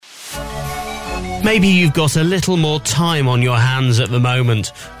Maybe you've got a little more time on your hands at the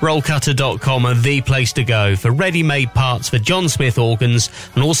moment. Rollcutter.com are the place to go for ready-made parts for John Smith organs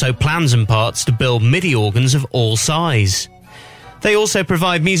and also plans and parts to build MIDI organs of all size. They also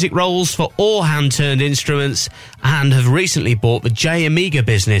provide music rolls for all hand-turned instruments and have recently bought the J Amiga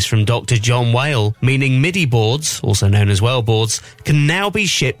business from Dr. John Whale, meaning MIDI boards, also known as well boards, can now be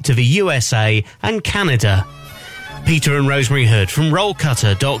shipped to the USA and Canada. Peter and Rosemary Hood from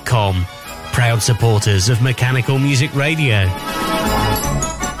Rollcutter.com. Proud supporters of Mechanical Music Radio.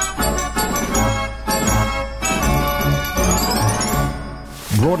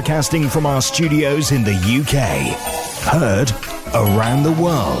 Broadcasting from our studios in the UK. Heard around the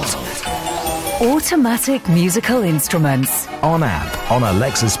world. Automatic musical instruments. On app, on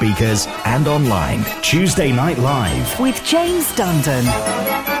Alexa speakers, and online. Tuesday Night Live. With James Dundon.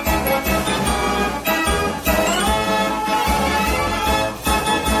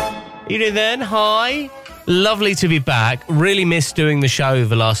 Evening then, hi. Lovely to be back. Really missed doing the show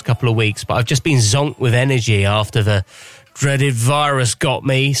the last couple of weeks, but I've just been zonked with energy after the dreaded virus got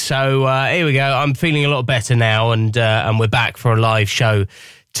me. So here we go. I'm feeling a lot better now, and we're back for a live show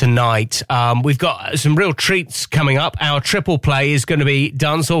tonight. We've got some real treats coming up. Our triple play is going to be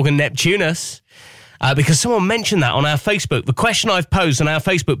dance organ Neptunus. Because someone mentioned that on our Facebook. The question I've posed on our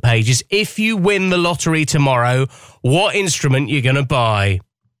Facebook page is, if you win the lottery tomorrow, what instrument you're going to buy?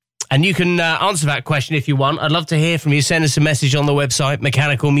 And you can answer that question if you want. I'd love to hear from you. Send us a message on the website,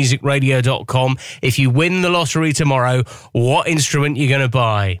 mechanicalmusicradio.com. If you win the lottery tomorrow, what instrument you're going to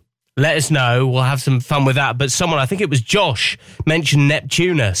buy? Let us know. We'll have some fun with that. But someone, I think it was Josh, mentioned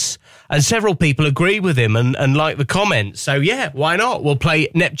Neptunus. And several people agree with him and like the comment. So, yeah, why not? We'll play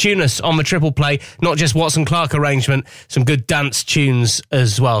Neptunus on the triple play. Not just Watson Clark arrangement, some good dance tunes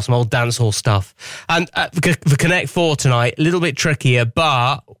as well, some old dancehall stuff. And the Connect 4 tonight, a little bit trickier,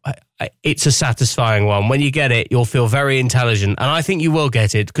 but it's a satisfying one. When you get it, you'll feel very intelligent. And I think you will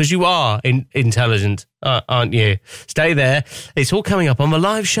get it, because you are intelligent, aren't you? Stay there. It's all coming up on the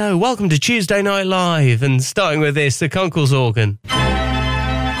live show. Welcome to Tuesday Night Live. And starting with this, the Kunkel's organ.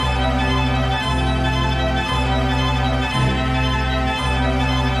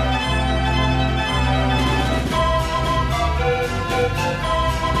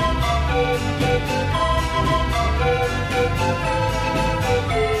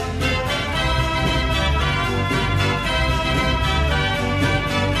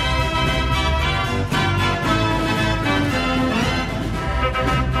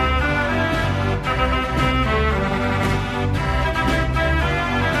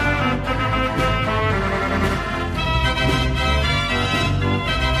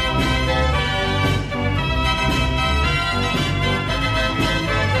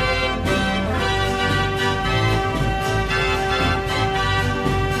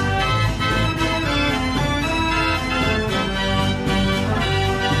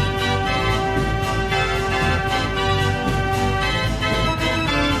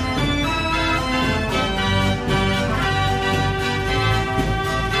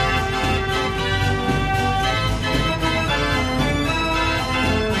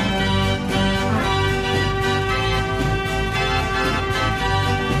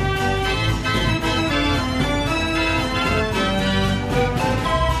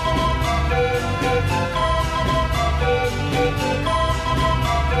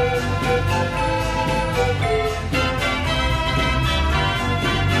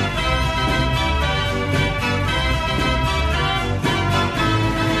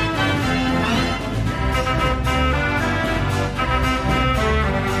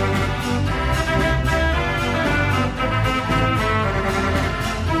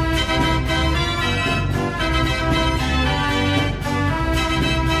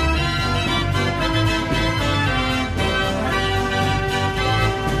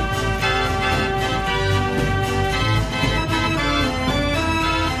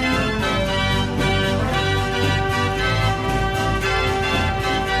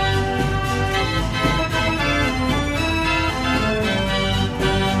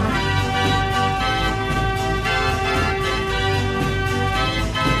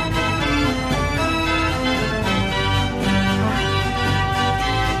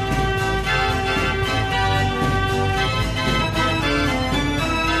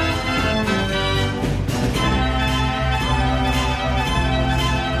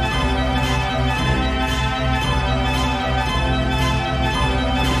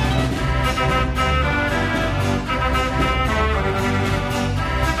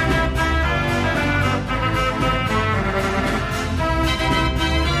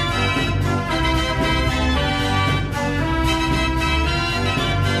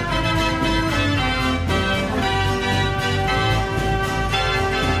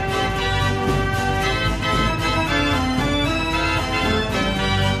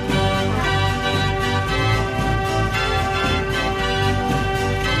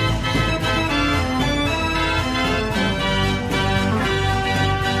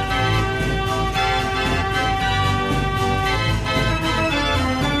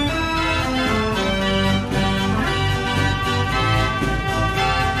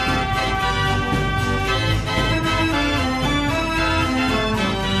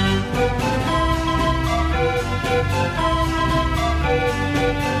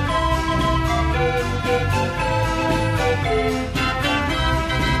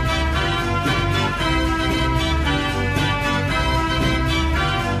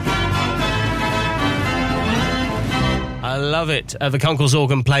 love it. The Kunkel's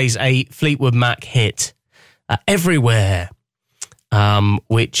organ plays a Fleetwood Mac hit, Everywhere,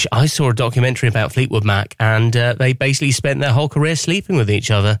 which I saw a documentary about Fleetwood Mac, and they basically spent their whole career sleeping with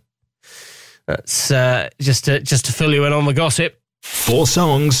each other. That's just to fill you in on the gossip. 4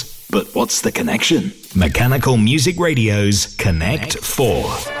 songs, but what's the connection? Mechanical Music Radio's Connect 4.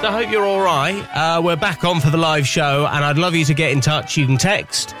 So I hope you're all right. We're back on for the live show, and I'd love you to get in touch. You can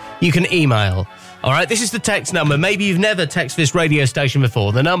text, you can email. All right, this is the text number. Maybe you've never texted this radio station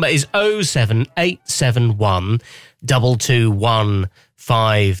before. The number is 07871 221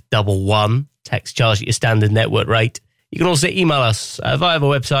 511. Text charge at your standard network rate. You can also email us via the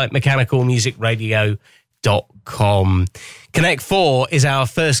website, mechanicalmusicradio.com. Connect 4 is our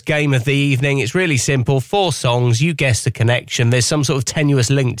first game of the evening. It's really simple. 4 songs. You guess the connection. There's some sort of tenuous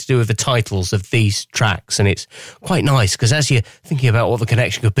link to do with the titles of these tracks, and it's quite nice because as you're thinking about what the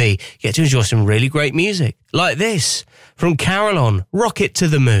connection could be, you get to enjoy some really great music. Like this from Carillon, Rocket to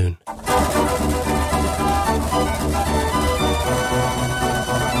the Moon.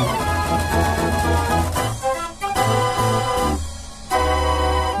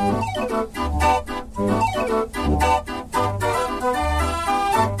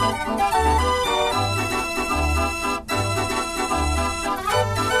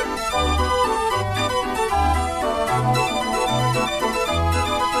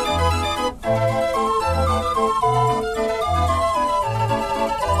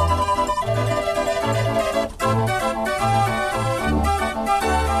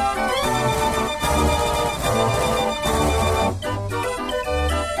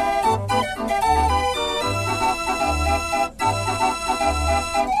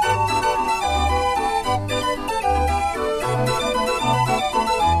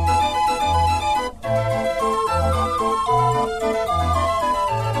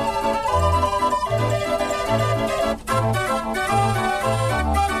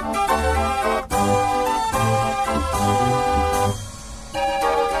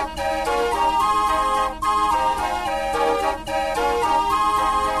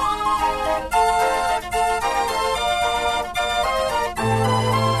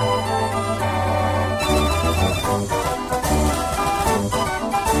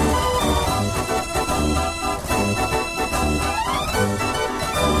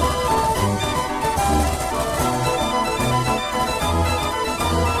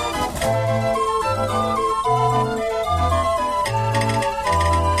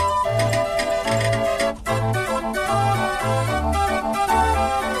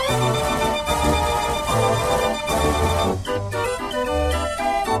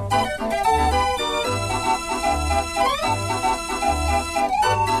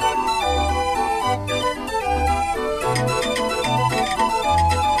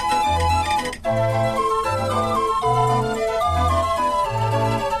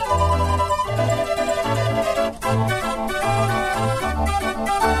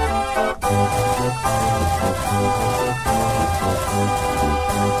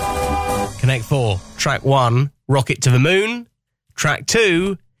 Connect 4, track 1, Rocket to the Moon. Track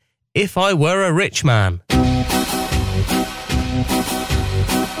 2, If I Were a Rich Man.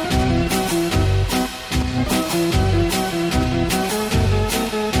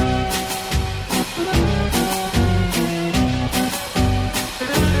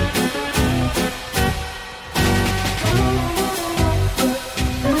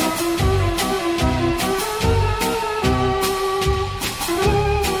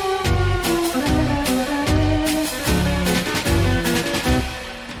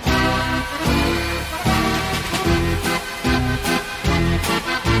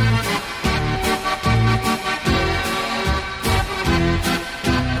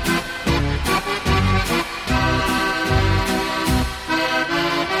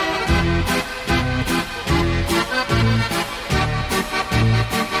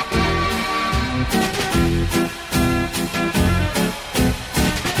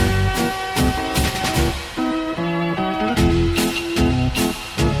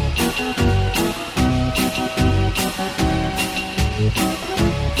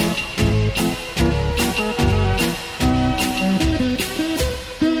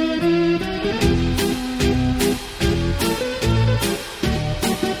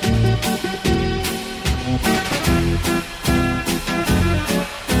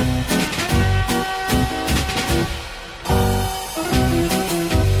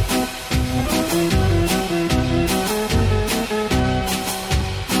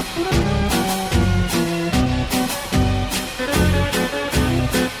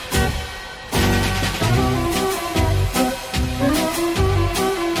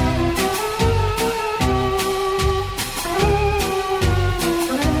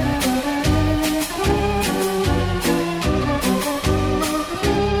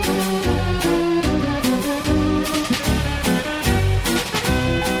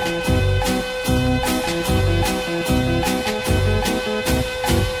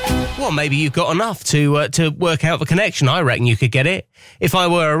 maybe you've got enough to work out the connection. I reckon you could get it. If I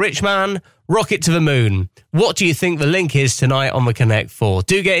Were a Rich Man, Rocket to the Moon. What do you think the link is tonight on the Connect 4?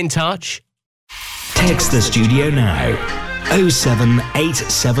 Do get in touch. Text the studio now.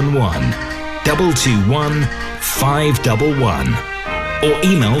 07871 221 511. Or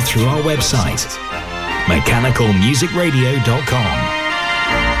email through our website, mechanicalmusicradio.com.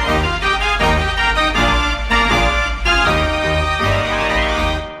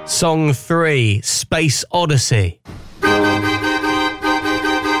 Song 3, Space Odyssey.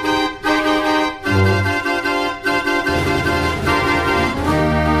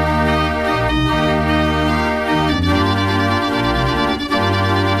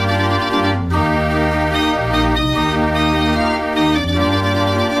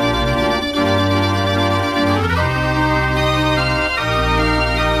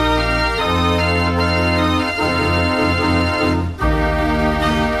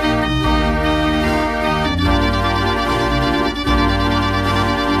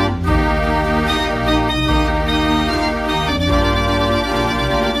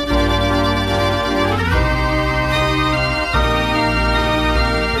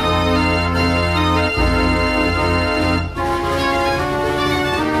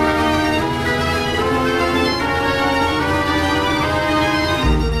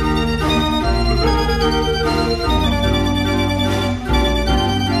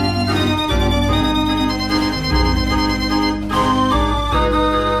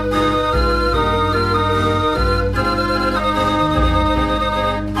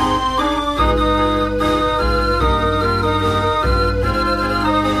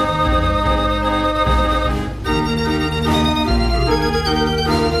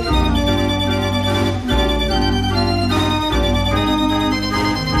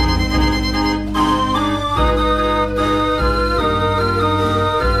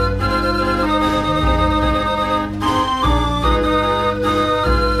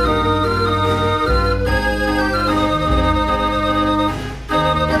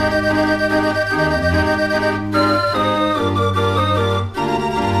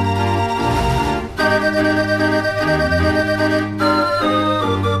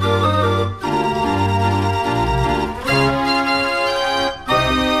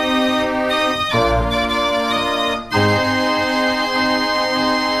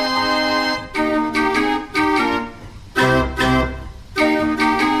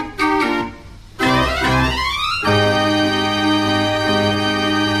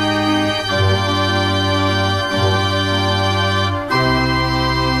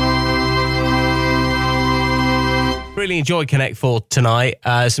 Really enjoyed Connect 4 tonight.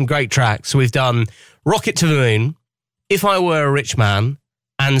 Some great tracks. So we've done Rocket to the Moon, If I Were a Rich Man,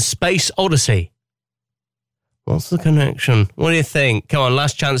 and Space Odyssey. What's the connection? What do you think? Come on,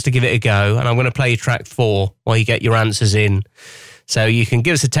 last chance to give it a go, and I'm going to play track 4 while you get your answers in. So you can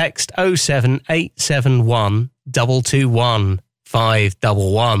give us a text 07871 221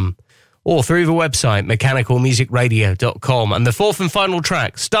 511 or through the website mechanicalmusicradio.com. And the fourth and final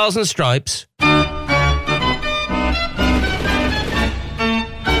track, Stars and Stripes.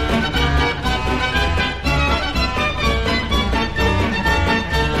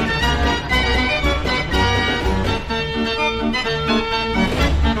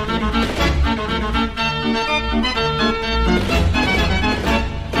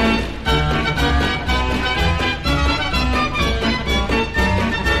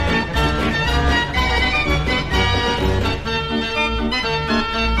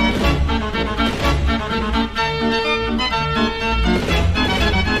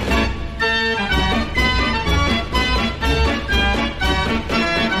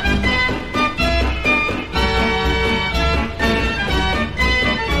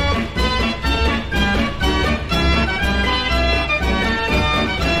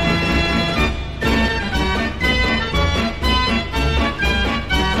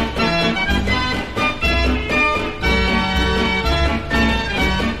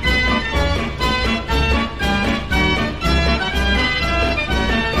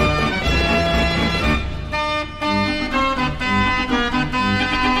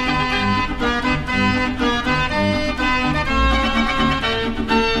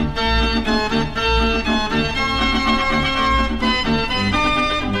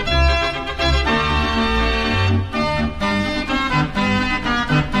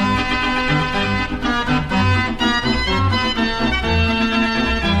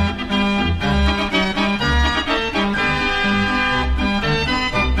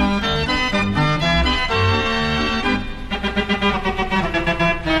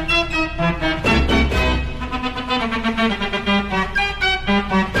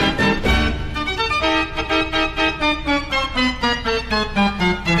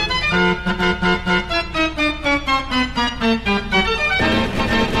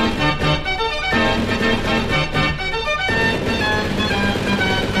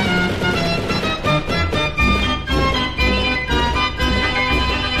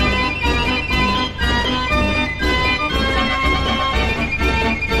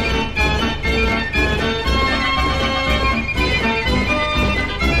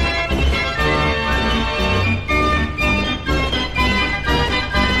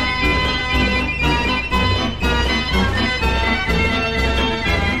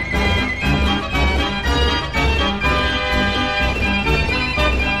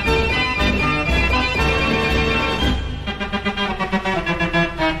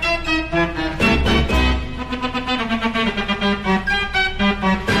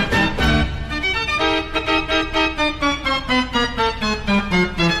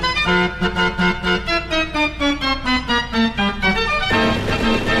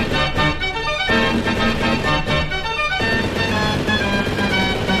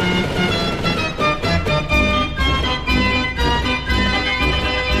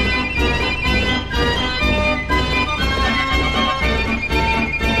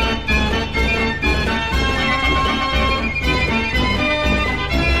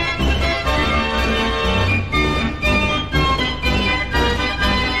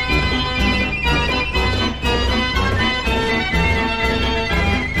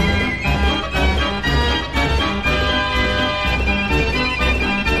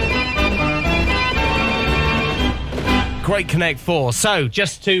 Great Connect 4. So,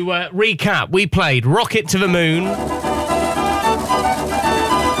 just to recap, we played Rocket to the Moon. And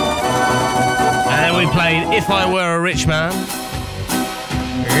then we played If I Were a Rich Man.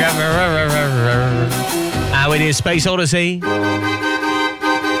 And we did Space Odyssey.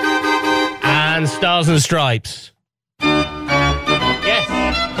 And Stars and Stripes. Yes.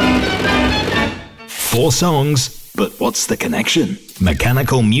 4 songs, but what's the connection?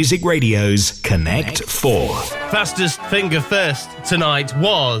 Mechanical Music Radio's Connect 4. Fastest finger first tonight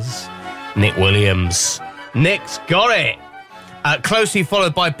was Nick Williams. Nick's got it. Closely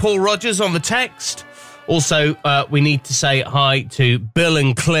followed by Paul Rogers on the text. Also, we need to say hi to Bill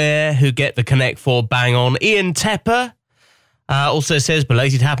and Claire, who get the Connect 4 bang on. Ian Tepper also says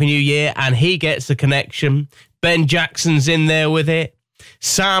belated Happy New Year, and he gets the connection. Ben Jackson's in there with it.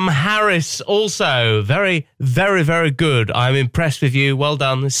 Sam Harris also, very, very, very good. I'm impressed with you. Well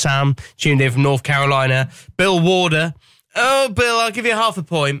done, Sam, tuned in from North Carolina. Bill Warder. Oh, Bill, I'll give you half a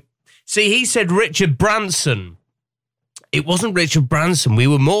point. See, he said Richard Branson. It wasn't Richard Branson. We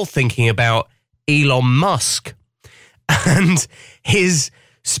were more thinking about Elon Musk and his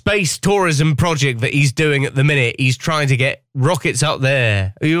space tourism project that he's doing at the minute. He's trying to get rockets up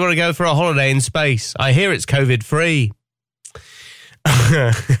there. You want to go for a holiday in space? I hear it's COVID-free.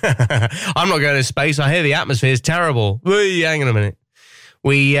 I'm not going to space. I hear the atmosphere is terrible. Wait, hang on a minute.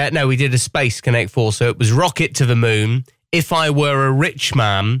 We did a Space Connect 4, so it was Rocket to the Moon, If I Were a Rich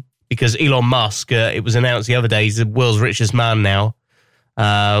Man, because Elon Musk, it was announced the other day, he's the world's richest man now,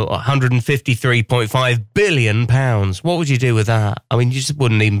 £153.5 billion. What would you do with that? I mean, you just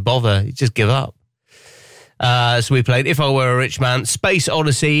wouldn't even bother. You'd just give up. So we played If I Were a Rich Man, Space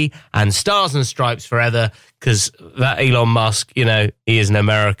Odyssey, and Stars and Stripes Forever, because that Elon Musk, you know, he is an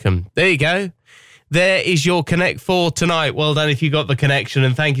American. There you go. There is your Connect 4 tonight. Well done if you got the connection,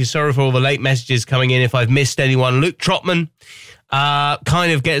 and thank you. Sorry for all the late messages coming in if I've missed anyone. Luke Trotman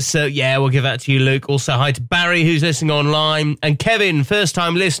kind of gets, we'll give that to you, Luke. Also, hi to Barry, who's listening online. And Kevin,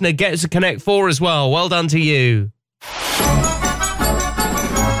 first-time listener, gets a Connect 4 as well. Well done to you.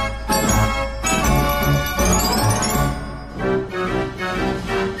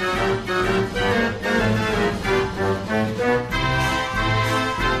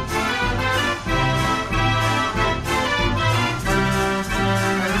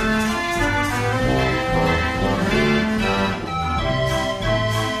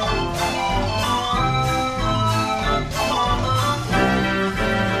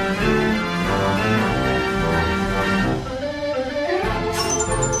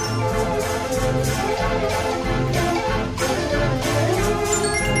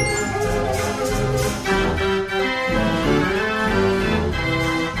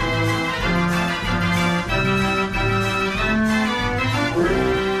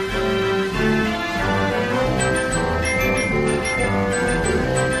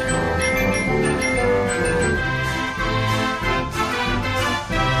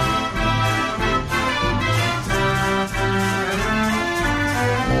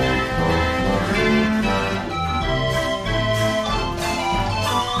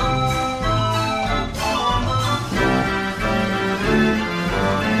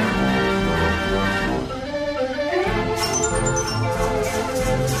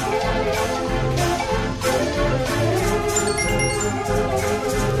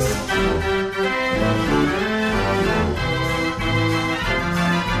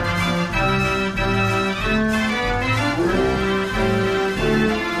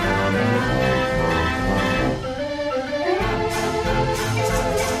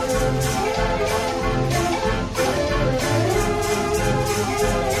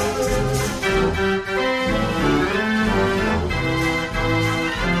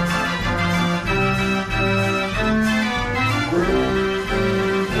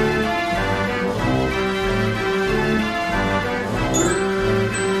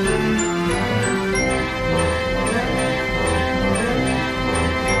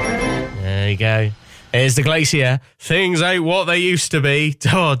 go. Here's the Glacier. Things ain't what they used to be.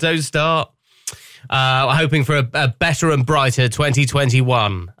 Oh, don't start. Hoping for a better and brighter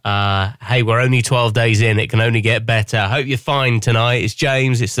 2021. Hey, we're only 12 days in. It can only get better. I hope you're fine tonight. It's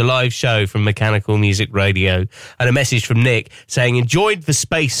James. It's the live show from Mechanical Music Radio. And a message from Nick saying, enjoyed the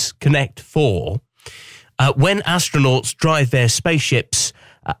Space Connect 4. When astronauts drive their spaceships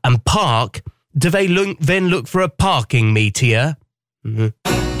and park, do they then look for a parking meteor? Mm-hmm.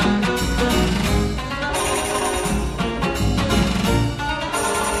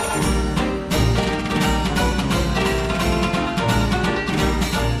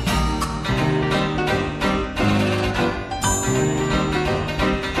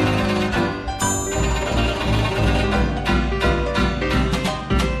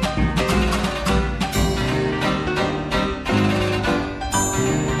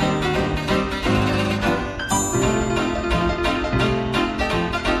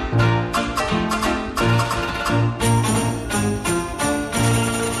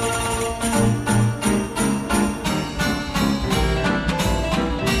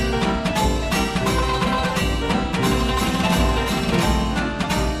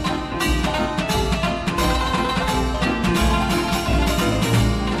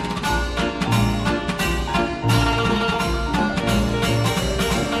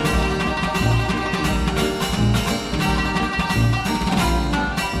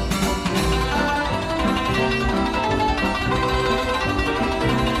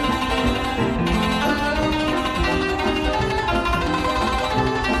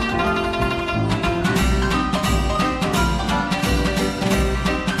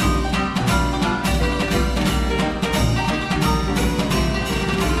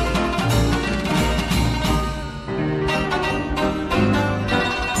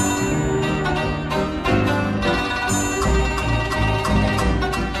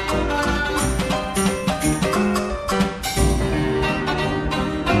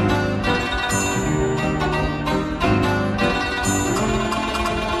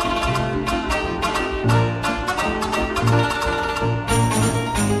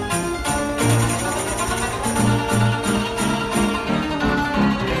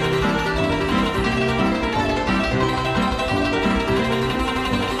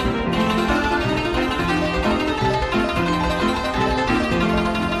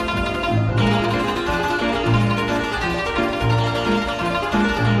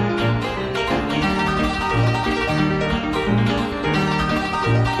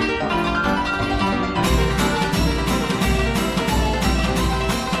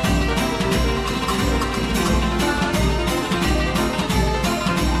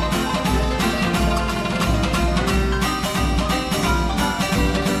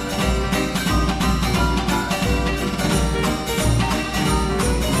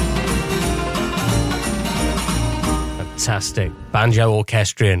 Fantastic. Banjo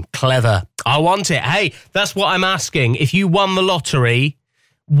orchestrion. Clever. I want it. Hey, that's what I'm asking. If you won the lottery,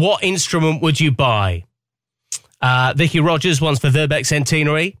 what instrument would you buy? Vicky Rogers wants for Verbeck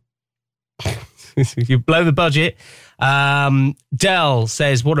Centenary. You blow the budget. Dell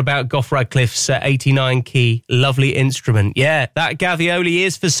says, what about Gough Radcliffe's 89 key? Lovely instrument. Yeah, that Gavioli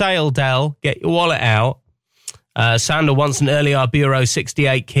is for sale, Dell. Get your wallet out. Sander wants an early Arburo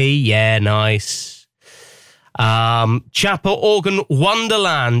 68 key. Yeah, nice. Chapel Organ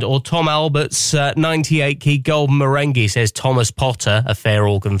Wonderland or Tom Albert's 98 key Golden Merengue, says Thomas Potter, a fair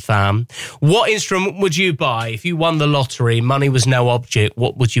organ fan. What instrument would you buy if you won the lottery? Money was no object.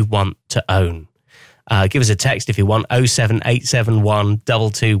 What would you want to own? Give us a text if you want. 07871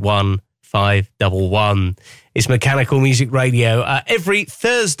 221 511. It's Mechanical Music Radio. Every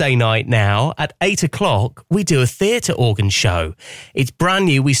Thursday night now at 8 o'clock, we do a theatre organ show. It's brand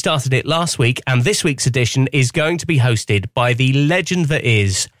new. We started it last week, and this week's edition is going to be hosted by the legend that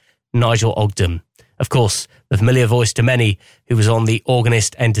is Nigel Ogden. Of course, the familiar voice to many, who was on The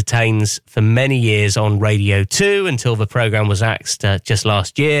Organist Entertains for many years on Radio 2 until the programme was axed just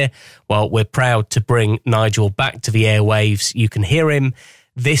last year. Well, we're proud to bring Nigel back to the airwaves. You can hear him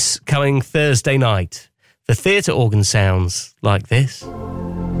this coming Thursday night. The theatre organ sounds like this.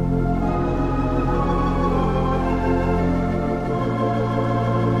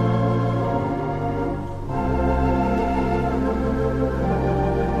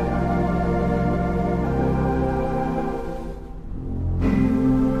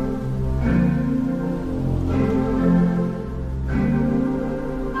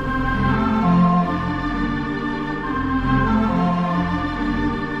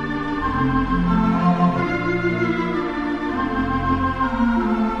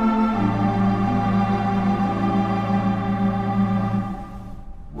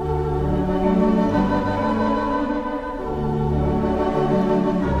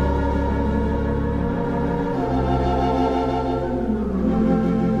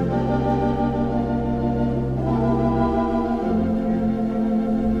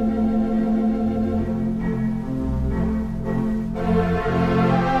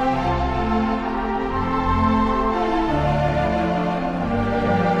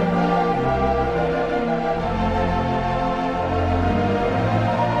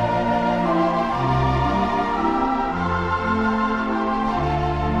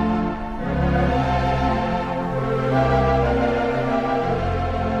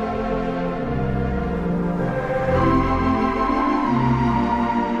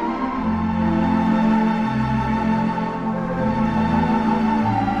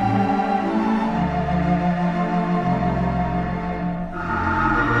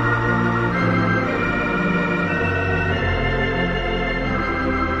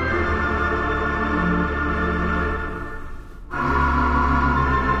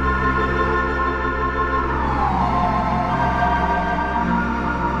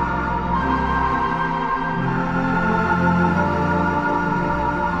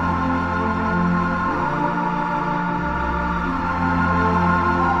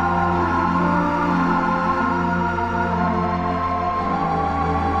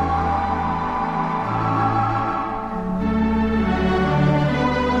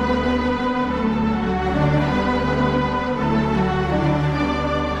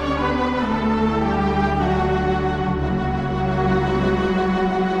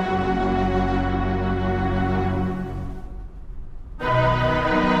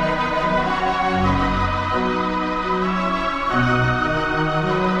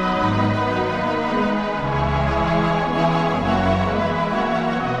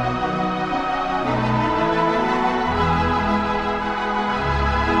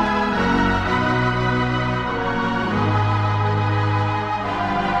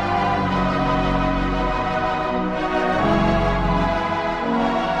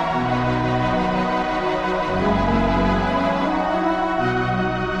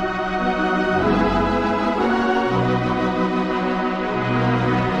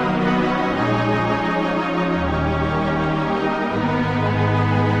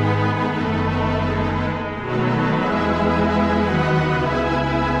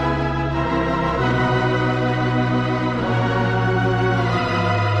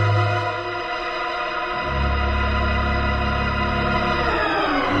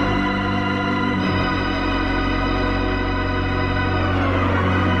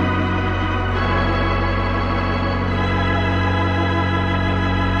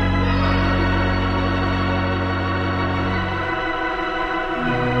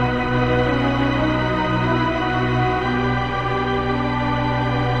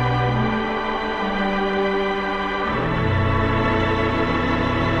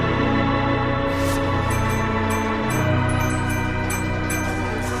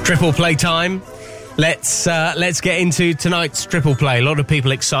 Triple play time. Let's get into tonight's triple play. A lot of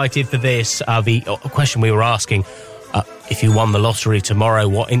people excited for this. The question we were asking, if you won the lottery tomorrow,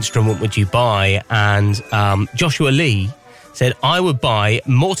 what instrument would you buy? And Joshua Lee said, I would buy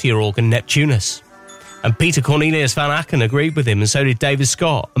Mortier organ Neptunus. And Peter Cornelius Van Aken agreed with him, and so did David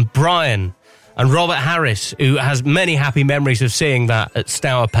Scott and Brian and Robert Harris, who has many happy memories of seeing that at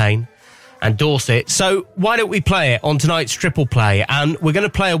Stour Pane and Dorset. So why don't we play it on tonight's triple play? And we're going to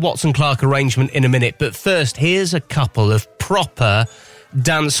play a Watson Clark arrangement in a minute. But first, here's a couple of proper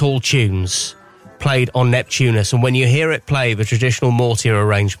dancehall tunes played on Neptunus. And when you hear it play the traditional Mortier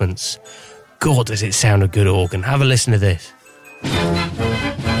arrangements, God, does it sound a good organ. Have a listen to this.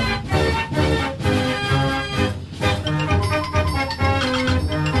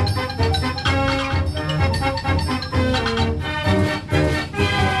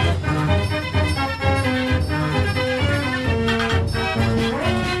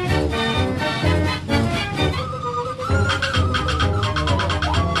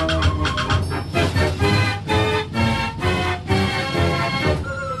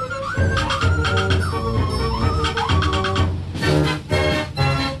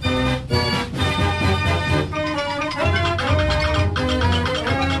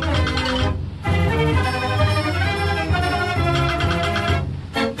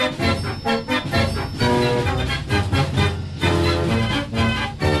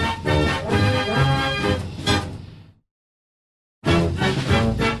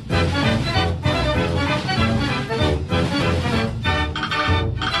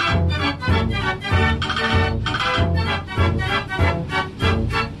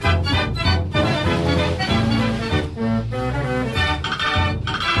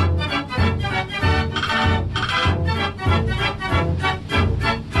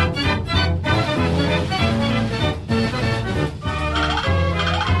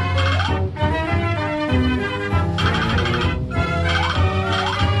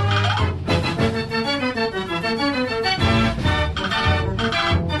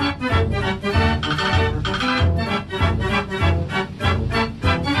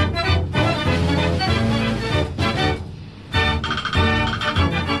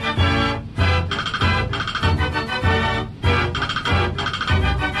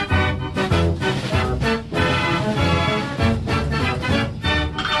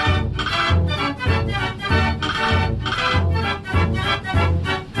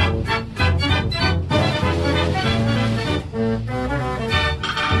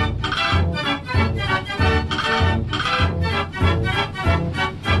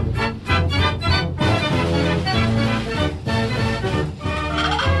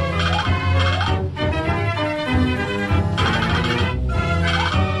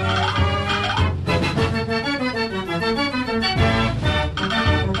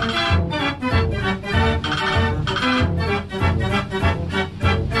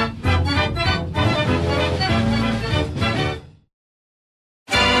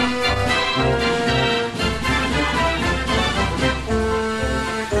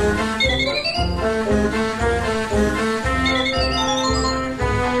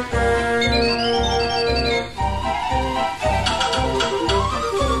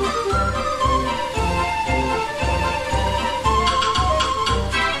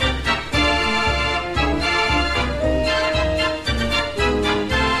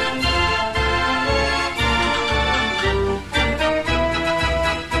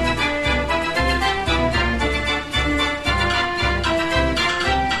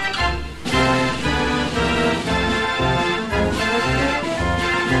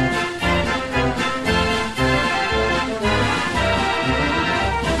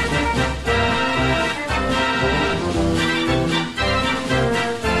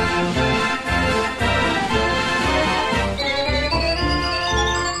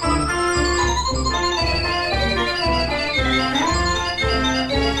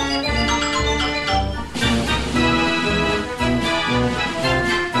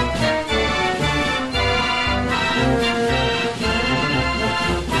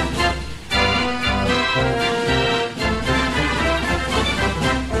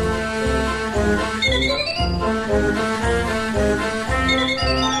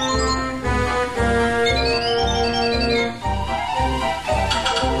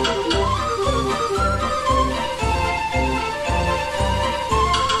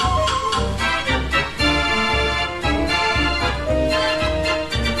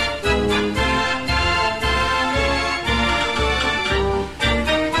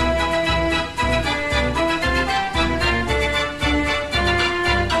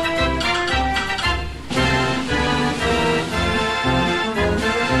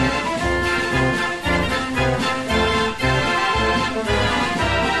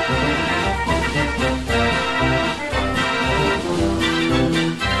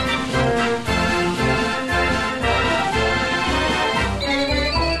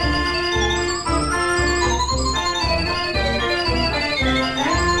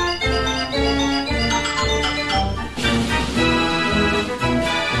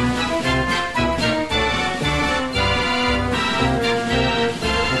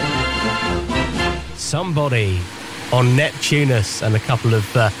 Somebody on Neptunus, and a couple of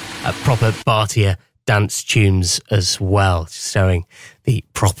proper Bartier dance tunes as well, showing the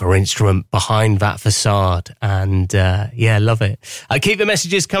proper instrument behind that facade. And yeah, love it. Keep the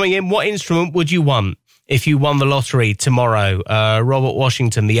messages coming in. What instrument would you want if you won the lottery tomorrow? Robert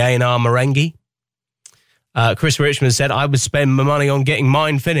Washington, the A&R merengue. Chris Richmond said, I would spend my money on getting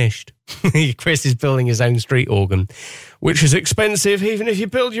mine finished. Chris is building his own street organ, which is expensive even if you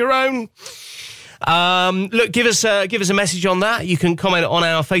build your own. Look, give us a message on that. You can comment on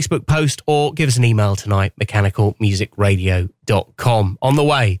our Facebook post or give us an email tonight, mechanicalmusicradio.com. On the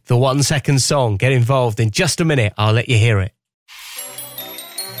way, the 1 second song. Get involved in just a minute. I'll let you hear it.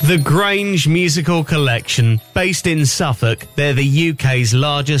 The Grange Musical Collection, based in Suffolk, they're the UK's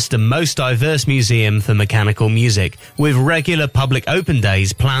largest and most diverse museum for mechanical music, with regular public open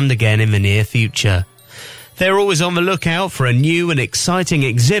days planned again in the near future. They're always on the lookout for a new and exciting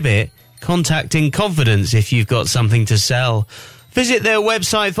exhibit. Contact in confidence if you've got something to sell. Visit their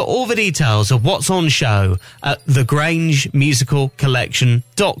website for all the details of what's on show at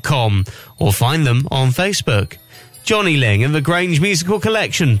thegrangemusicalcollection.com or find them on Facebook. Johnny Ling and the Grange Musical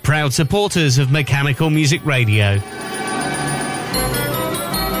Collection, proud supporters of Mechanical Music Radio.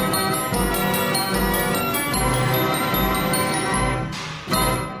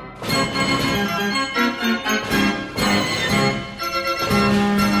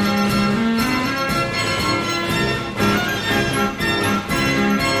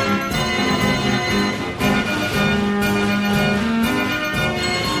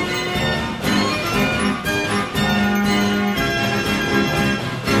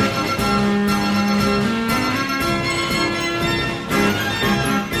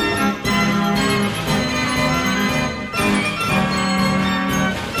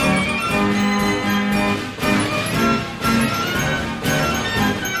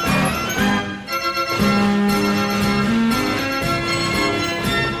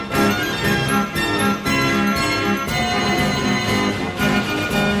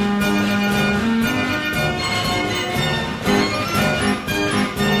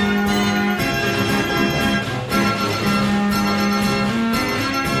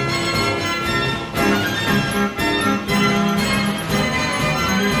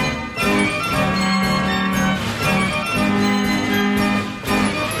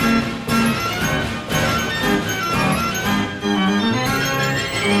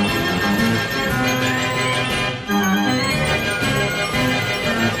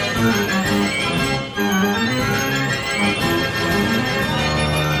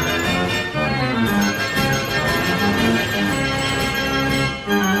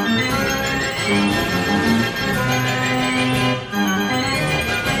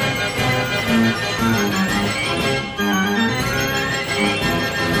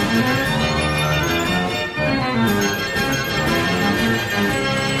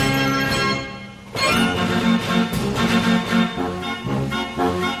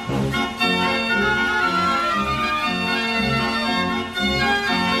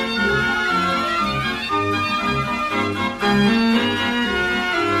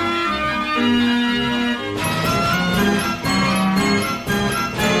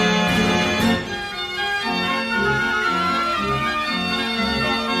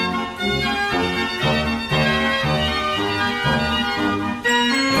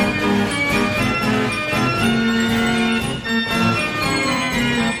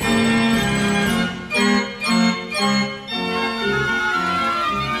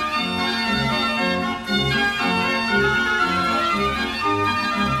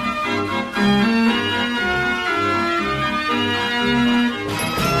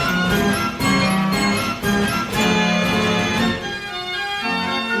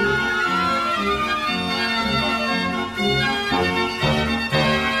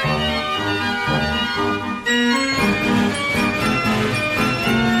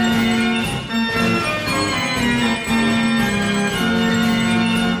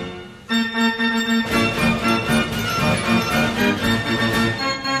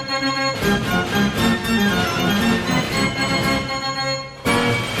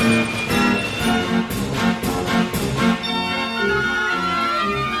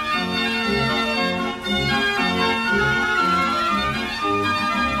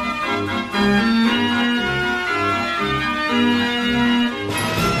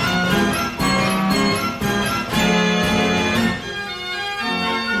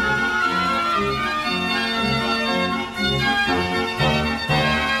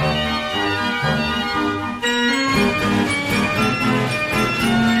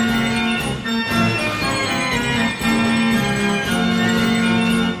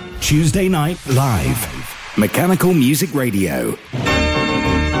 Tuesday night live. Mechanical Music Radio.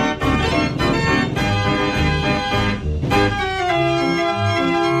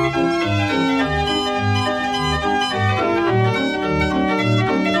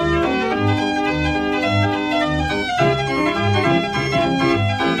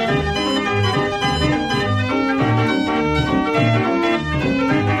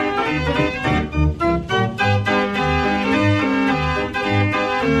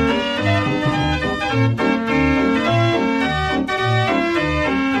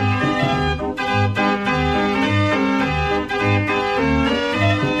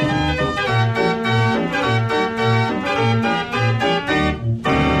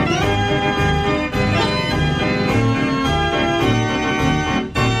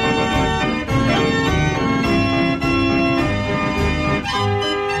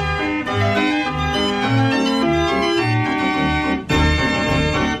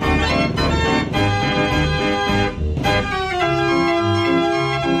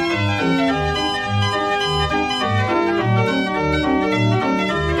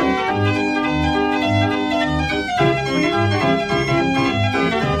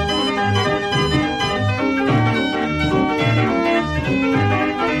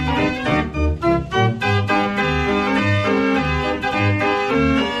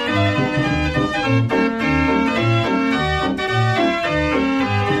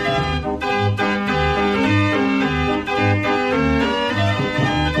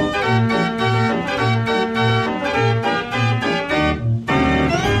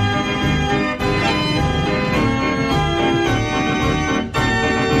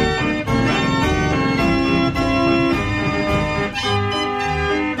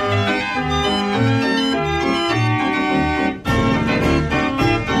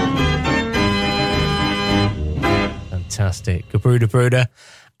 Bruder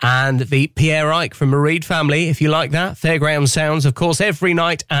and the Pierre Ike from Mareed Family, if you like that. Fairground Sounds, of course, every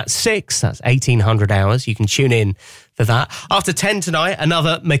night at 6. That's 1800 hours. You can tune in for that. After 10 tonight,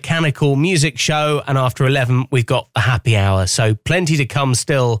 another mechanical music show, and after 11, we've got a happy hour. So plenty to come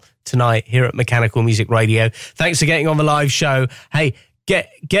still tonight here at Mechanical Music Radio. Thanks for getting on the live show. Hey, get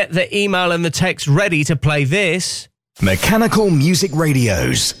the email and the text ready to play this. Mechanical Music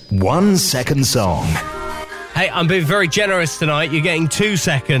Radio's 1 second song. Hey, I'm being very generous tonight. You're getting 2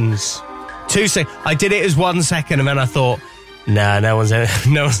 seconds. 2 seconds. I did it as 1 second, and then I thought, no one's ever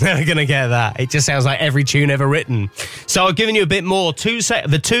going to get that. It just sounds like every tune ever written. So I've given you a bit more.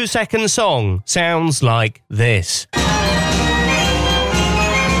 The 2 second song sounds like this.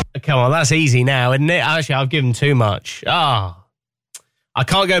 Come on, that's easy now, isn't it? Actually, I've given too much. I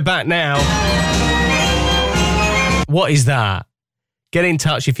can't go back now. What is that? Get in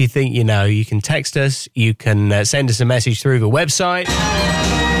touch if you think you know. You can text us. You can send us a message through the website.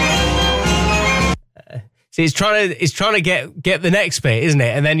 See, it's trying to get the next bit, isn't it?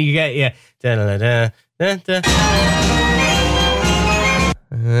 And then you get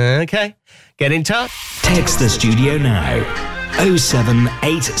Okay, get in touch. Text the studio now.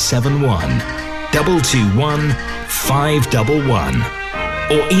 07871 221 511,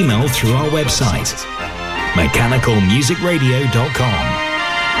 or email through our website. mechanicalmusicradio.com.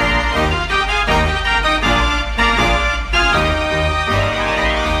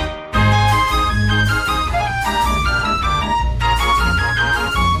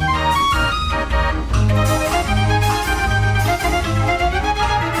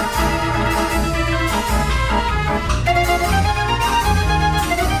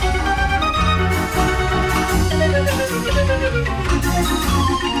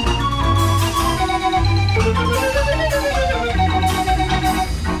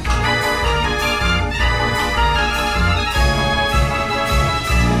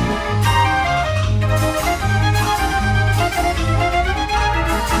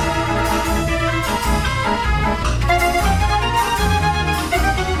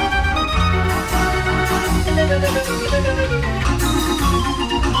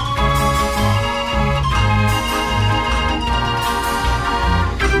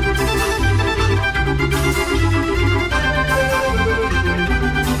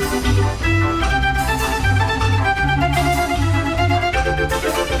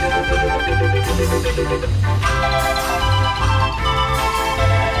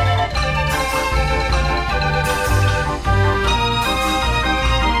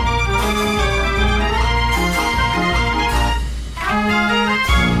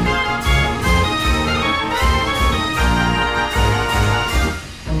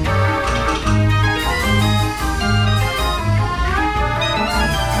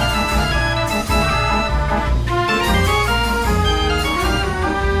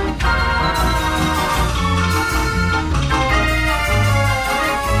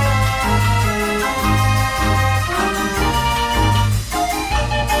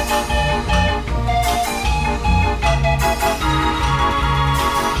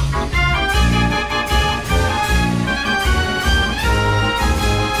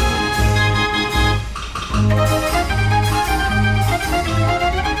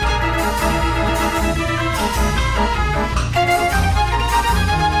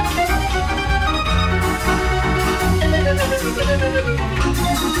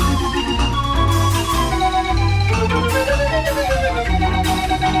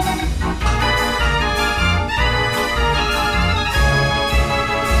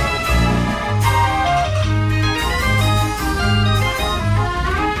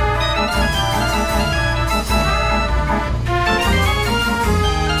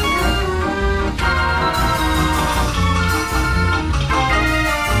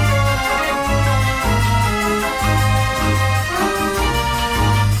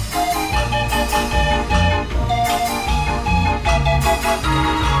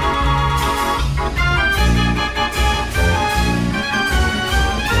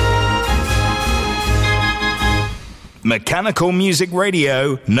 Mechanical Music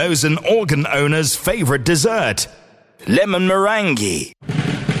Radio knows an organ owner's favourite dessert, lemon meringue.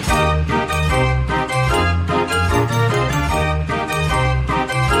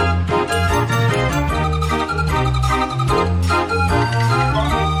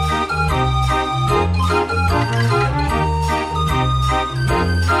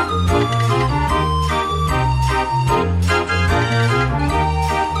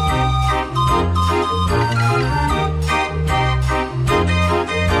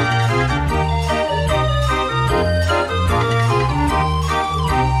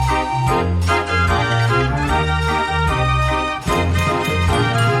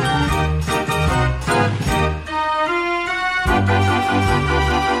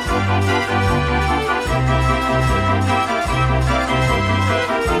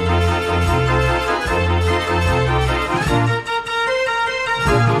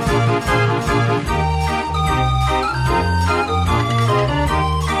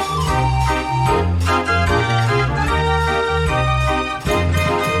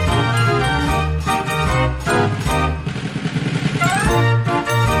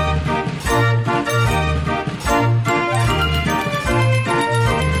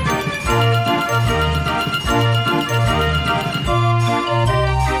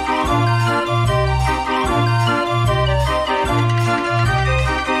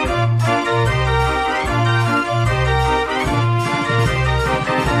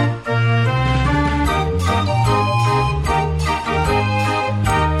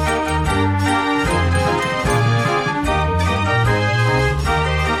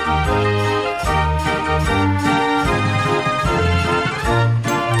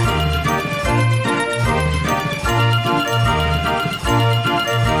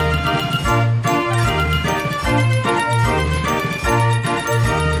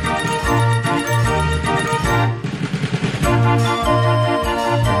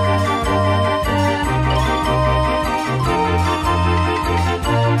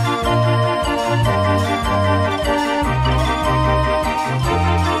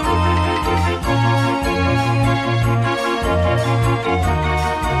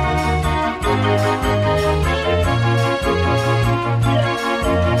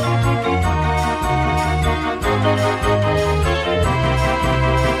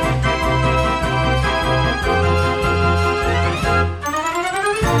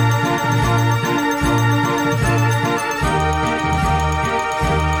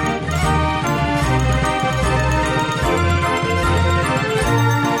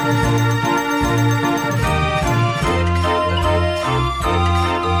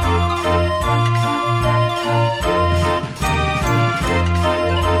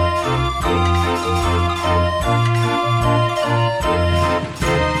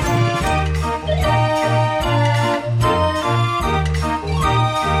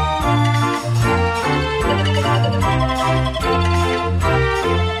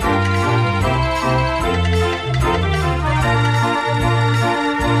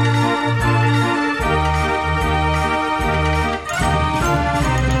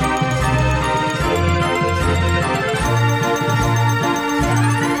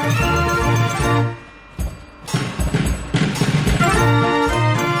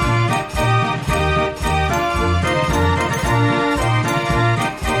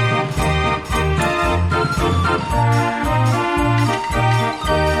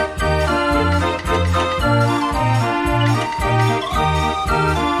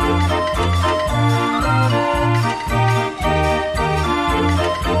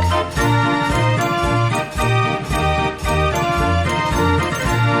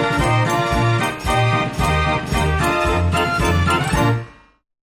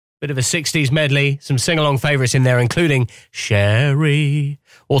 Bit of a 60s medley, some sing-along favourites in there, including Sherry,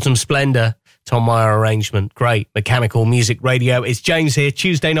 Autumn Splendour, Tom Meyer arrangement. Great. Mechanical Music Radio. It's James here,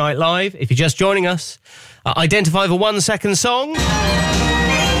 Tuesday Night Live. If you're just joining us, identify the 1 second song.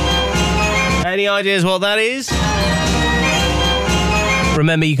 Any ideas what that is?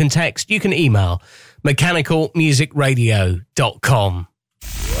 Remember, you can text, you can email, mechanicalmusicradio.com.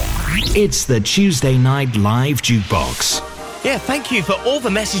 It's the Tuesday Night Live Jukebox. Yeah, thank you for all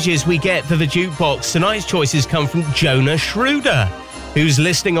the messages we get for the Jukebox. Tonight's choices come from Jonah Schroeder, who's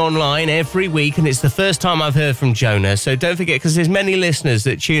listening online every week, and it's the first time I've heard from Jonah. So don't forget, because there's many listeners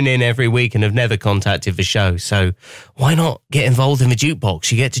that tune in every week and have never contacted the show. So why not get involved in the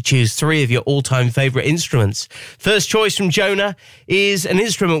Jukebox? You get to choose 3 of your all-time favourite instruments. First choice from Jonah is an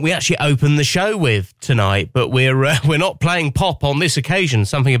instrument we actually opened the show with tonight, but we're not playing pop on this occasion,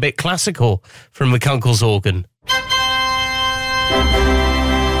 something a bit classical from McCunkle's organ.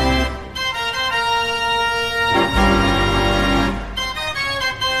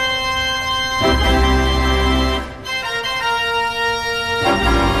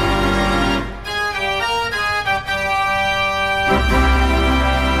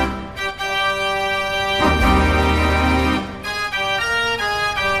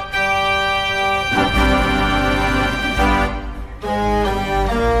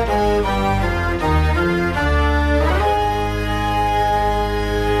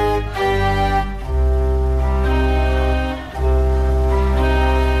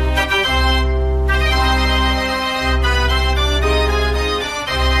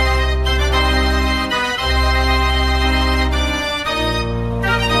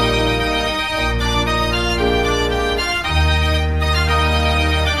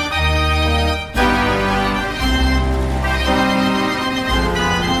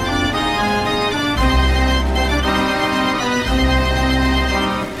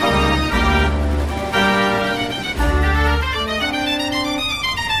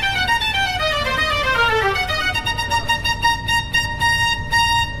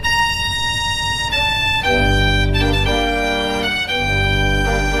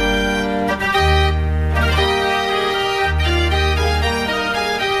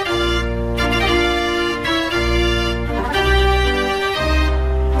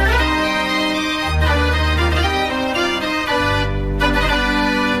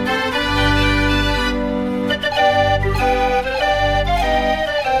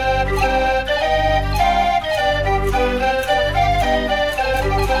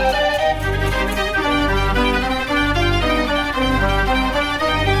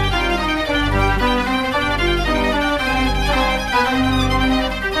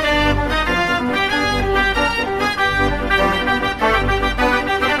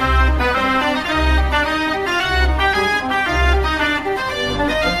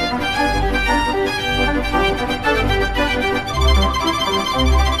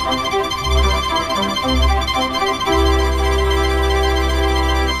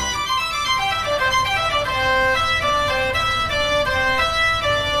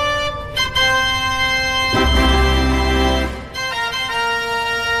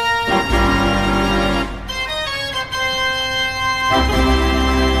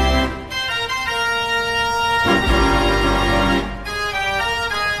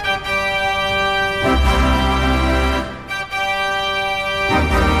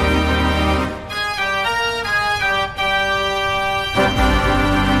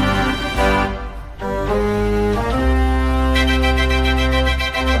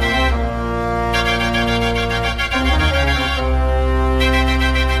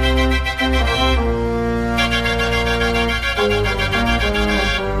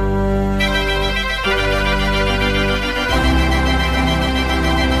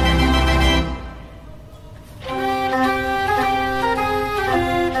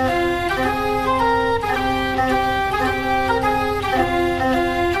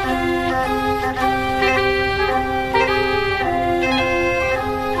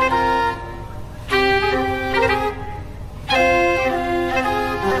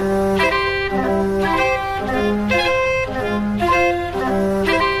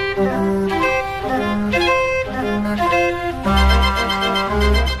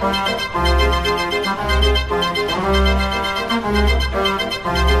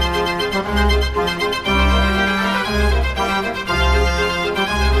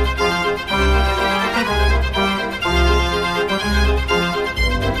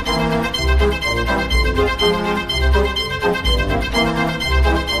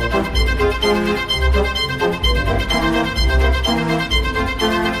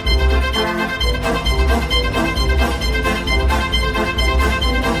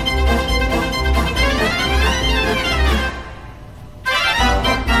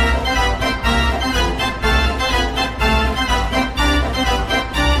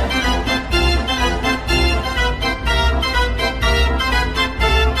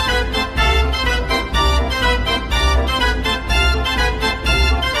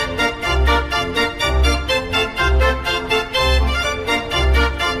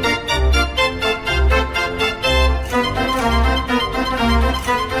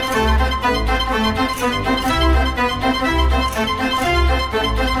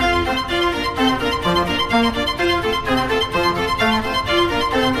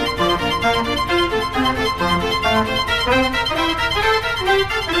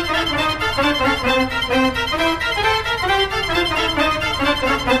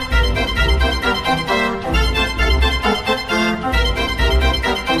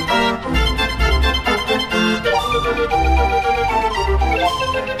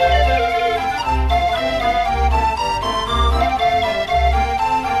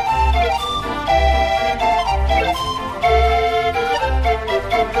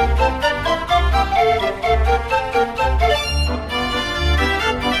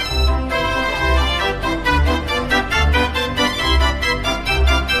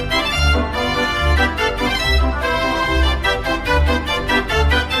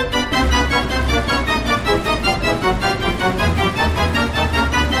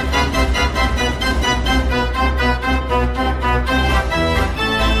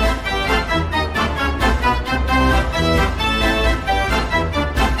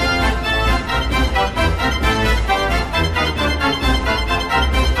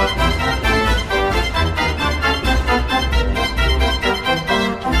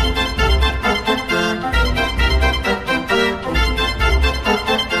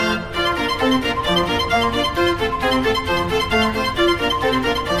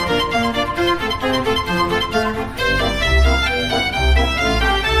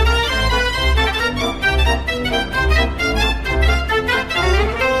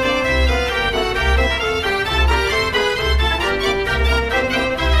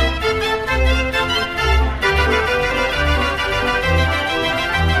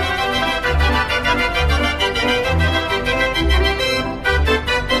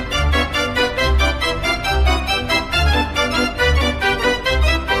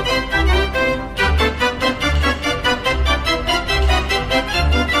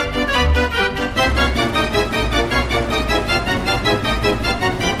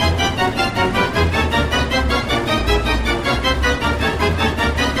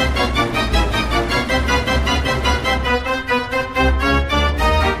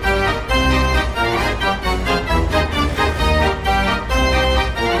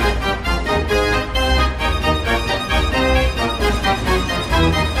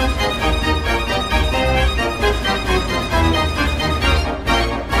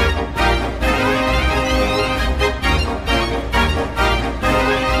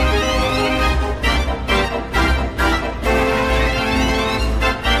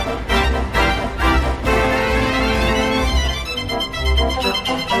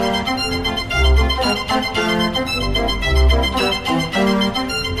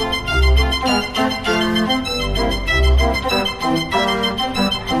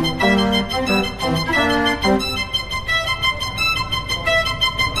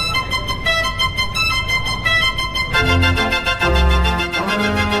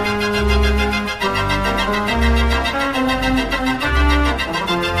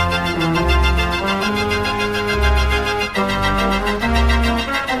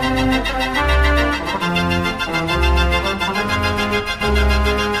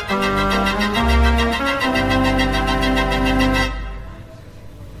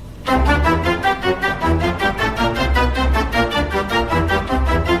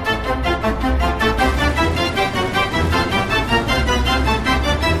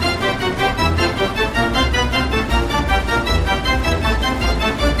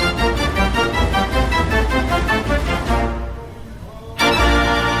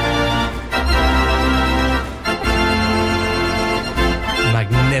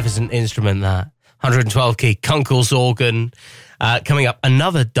 magnificent instrument, that 112 key Kunkel's organ. Coming up,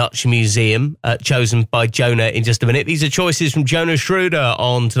 another Dutch museum chosen by Jonah in just a minute. These are choices from Jonah Schroeder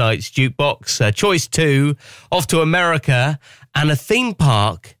on tonight's Jukebox. Choice 2, off to America, and a theme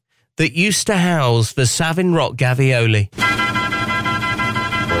park that used to house the Savin Rock Gavioli.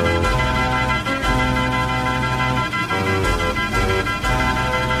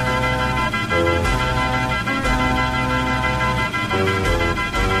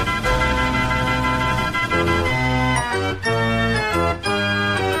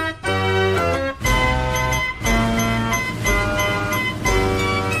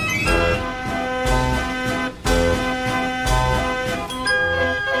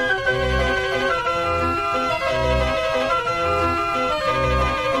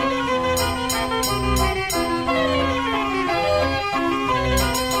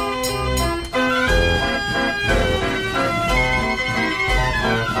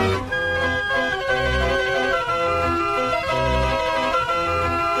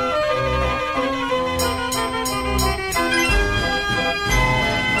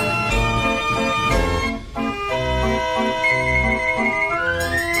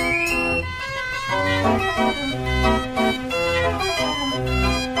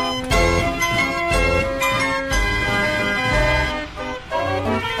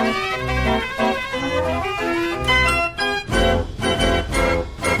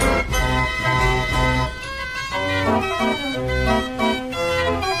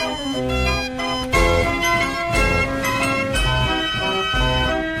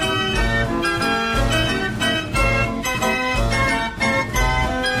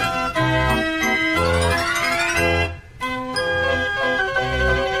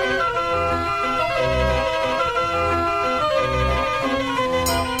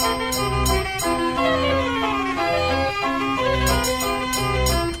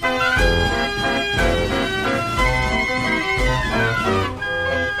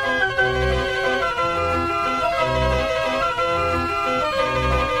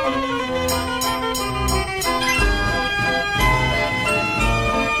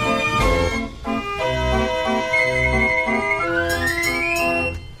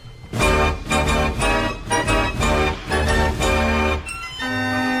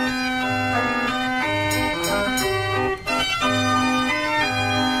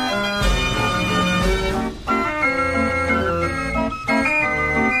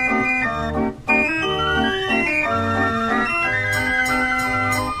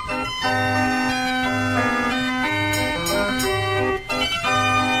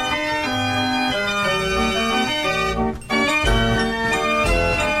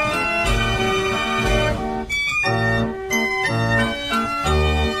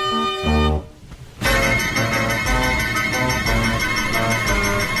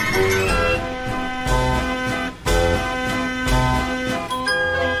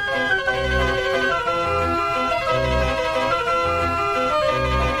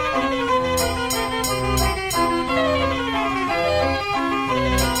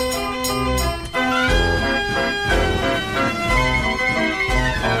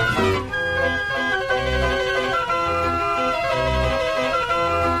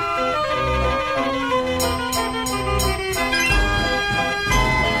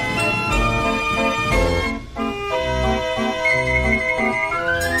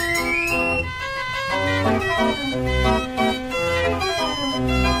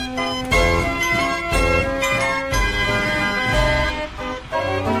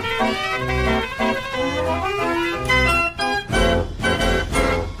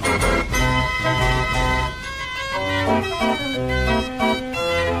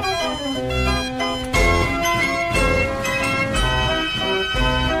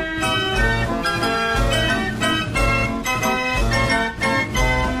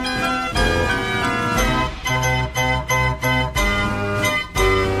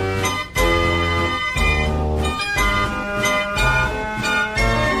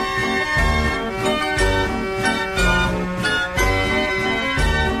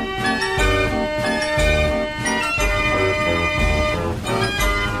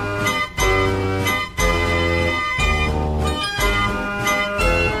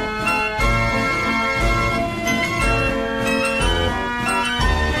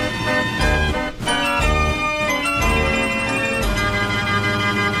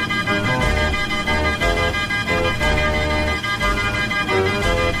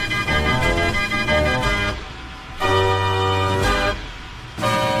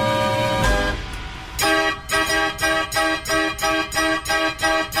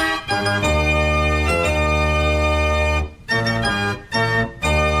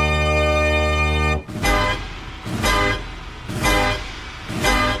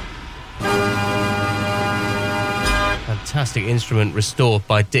 fantastic instrument restored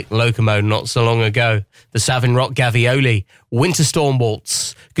by Dick Locomo not so long ago. The Savin Rock Gavioli, Winter Storm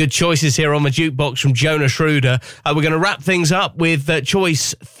Waltz. Good choices here on the Jukebox from Jonah Schroeder. We're going to wrap things up with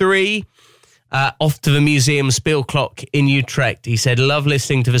choice 3. Off to the Museum Speelklok in Utrecht. He said, love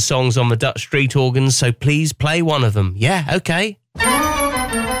listening to the songs on the Dutch street organs, so please play one of them. Yeah, okay.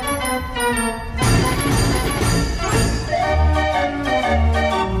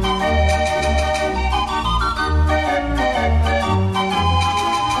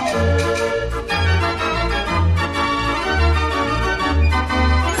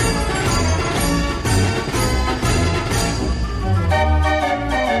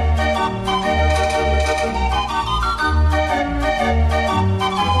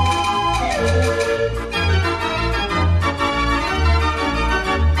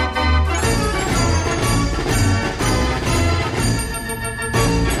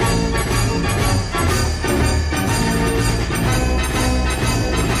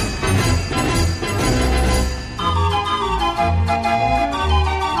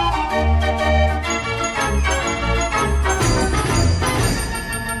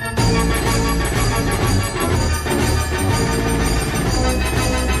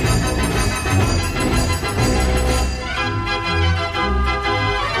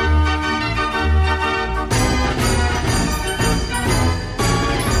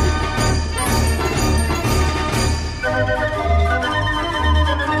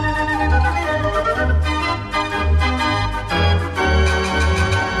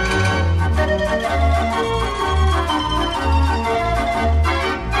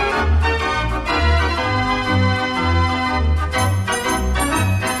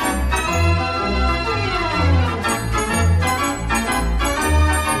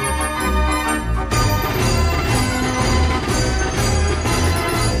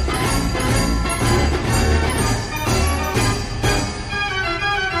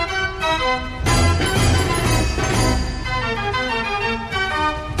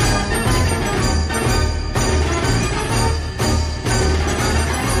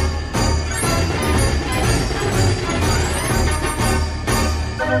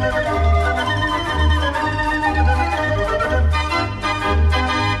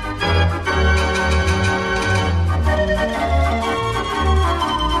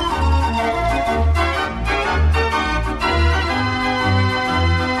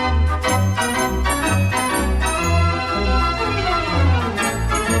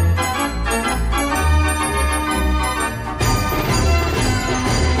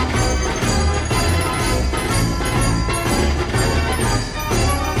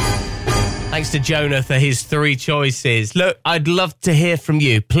 Thanks to Jonah for his 3 choices. Look, I'd love to hear from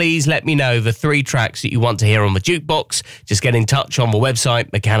you. Please let me know the 3 tracks that you want to hear on the Jukebox. Just get in touch on the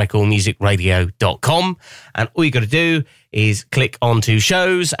website, mechanicalmusicradio.com. And all you got to do is click onto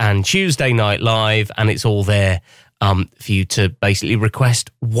shows and Tuesday Night Live, and it's all there for you to basically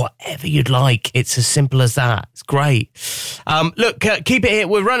request whatever you'd like. It's as simple as that. It's great. Look, keep it here.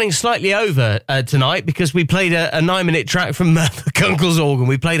 We're running slightly over tonight because we played a 9-minute track from the Kunkel's organ.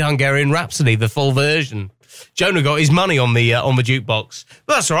 We played Hungarian Rhapsody, the full version. Jonah got his money on the Jukebox.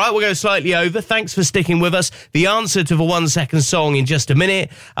 But that's all right. We'll go slightly over. Thanks for sticking with us. The answer to the 1-second song in just a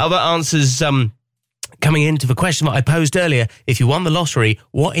minute. Other answers coming into the question that I posed earlier. If you won the lottery,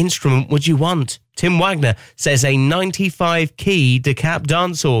 what instrument would you want? Tim Wagner says a 95-key decap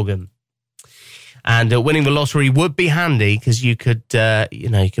dance organ. And winning the lottery would be handy because you could,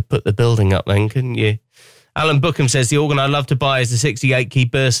 you could put the building up then, couldn't you? Alan Bookham says the organ I'd love to buy is the 68-key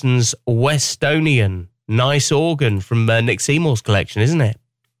Burson's Westonian. Nice organ from Nick Seymour's collection, isn't it?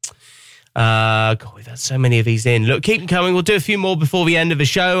 God, we've had so many of these in. Look, keep them coming. We'll do a few more before the end of the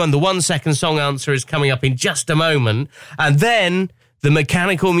show, and the 1-second song answer is coming up in just a moment. And then the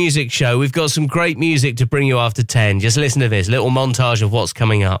Mechanical Music Show. We've got some great music to bring you after 10. Just listen to this little montage of what's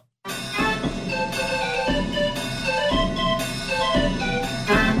coming up.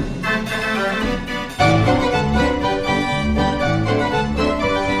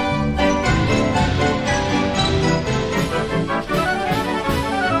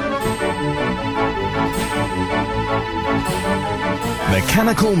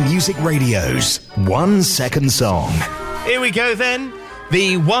 Mechanical Music Radio's 1-second song. Here we go then.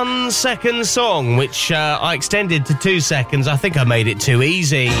 The 1-second song, which I extended to 2 seconds. I think I made it too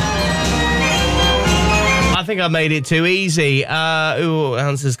easy.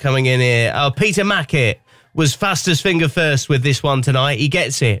 Answers coming in here. Peter Mackett was fastest finger first with this one tonight. He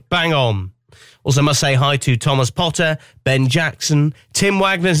gets it. Bang on. Also must say hi to Thomas Potter, Ben Jackson, Tim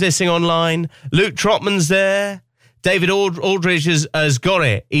Wagner's listening online, Luke Trotman's there, David Aldridge has got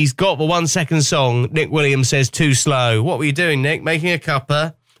it. He's got the 1 second song. Nick Williams says too slow. What were you doing, Nick? Making a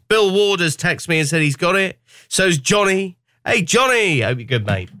cuppa. Bill Ward has texted me and said he's got it. So's Johnny. Hey, Johnny. Hope you're good,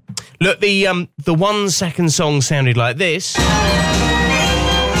 mate. Look, the 1 second song sounded like this.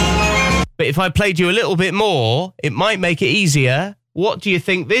 But if I played you a little bit more, it might make it easier. What do you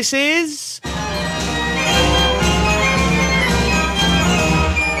think this is?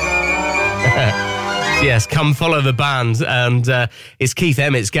 Yes, come follow the band. And it's Keith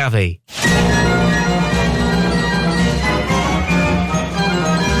Emmett's Gavi.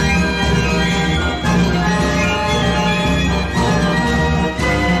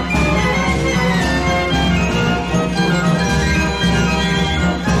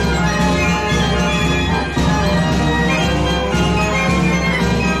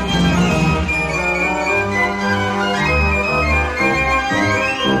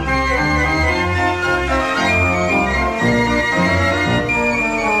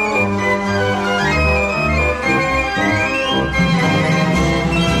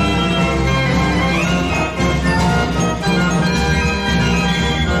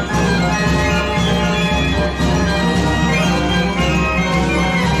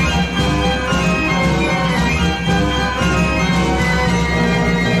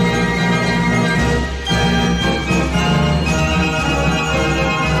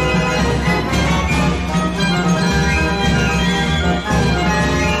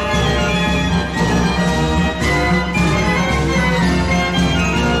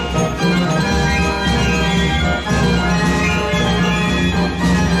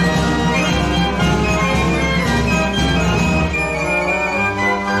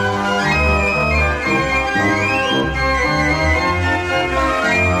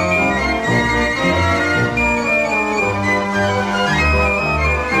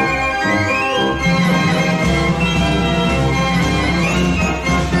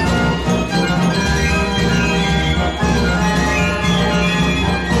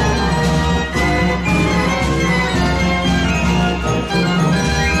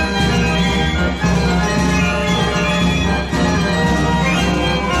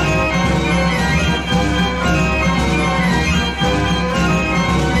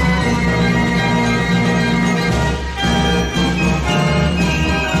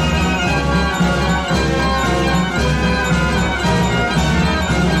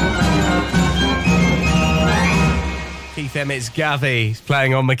 Emmett's Gavi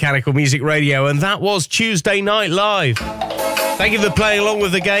playing on Mechanical Music Radio, and that was Tuesday Night Live. Thank you for playing along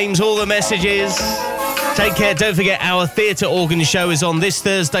with the games, all the messages. Take care. Don't forget our theatre organ show is on this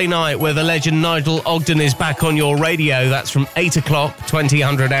Thursday night, where the legend Nigel Ogden is back on your radio. That's from 8 o'clock,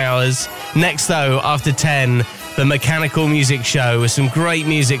 2000 hours. Next, though, after 10, the Mechanical Music Show with some great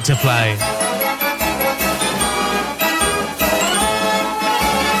music to play.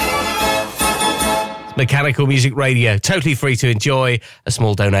 Mechanical Music Radio, totally free to enjoy. A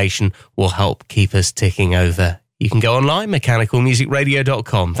small donation will help keep us ticking over. You can go online,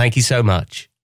 mechanicalmusicradio.com. Thank you so much.